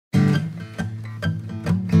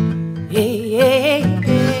Hey, hey,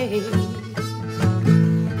 hey.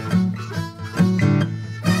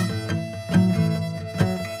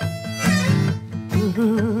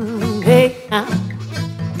 Hey,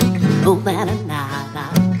 oh, na na na na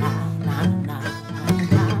na na na.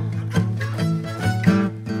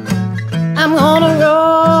 I'm gonna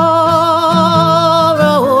roll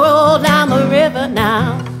down the river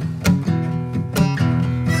now,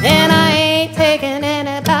 and I ain't taking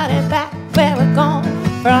anybody back where we're going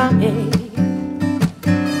from here.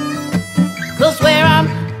 'Cause where I'm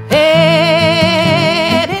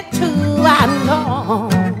headed to, I know.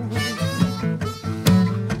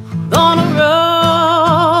 Gonna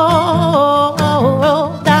roll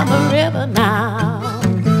down the river now.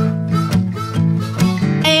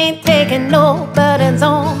 Ain't taking no burdens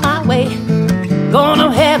on my way. Gonna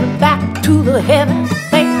head back to the heaven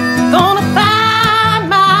place. Gonna find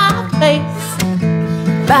my place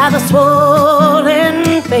by the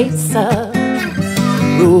swollen face of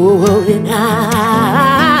rolling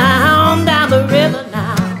down the river now.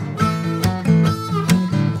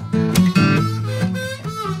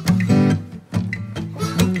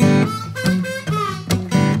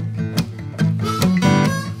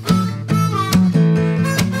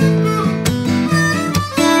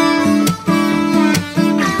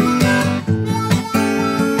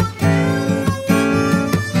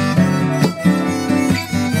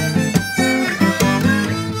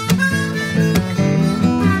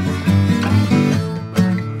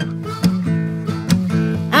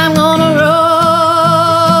 I'm gonna roll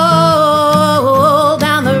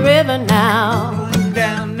down the river now.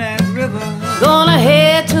 Down that river. Gonna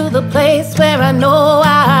head to the place where I know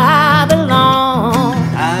I belong.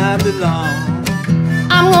 I belong.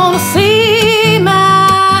 I'm gonna see my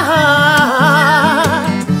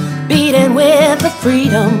heart beating with the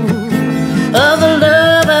freedom of the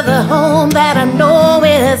love of the home that I know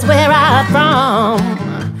is where I'm from.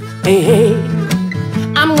 Hey, hey.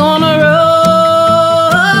 I'm gonna roll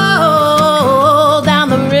down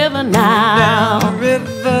the river now. Down the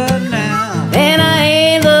river now. And I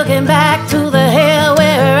ain't looking back to the hell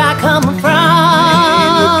where I come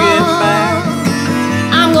from. Looking back.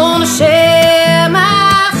 I'm gonna share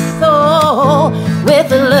my soul with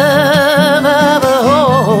the love of a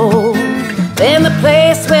home. In the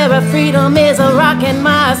place where a freedom is a rocking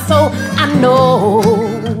my soul, I know.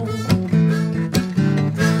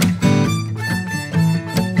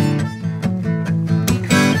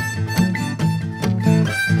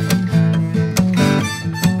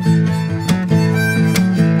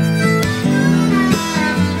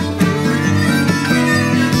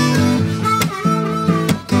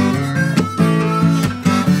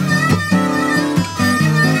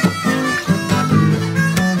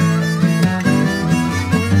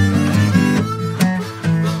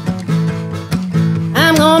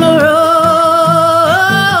 I'm gonna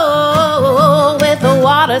roll with the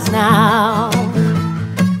waters now.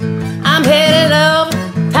 I'm headed up,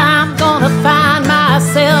 I'm gonna find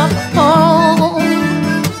myself home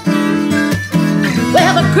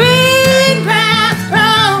where the green grass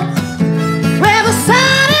grows, where the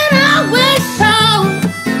sun always shows.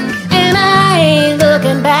 And I ain't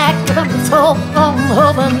looking back, 'cause I'm so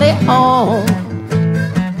hoping home.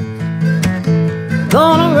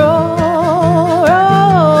 Gonna roll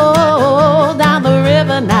down the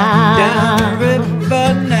river now. Down the river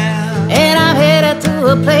now. And I'm headed to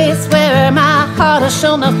a place where my heart is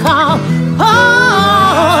shown to call.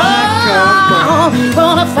 Oh,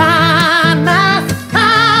 gonna find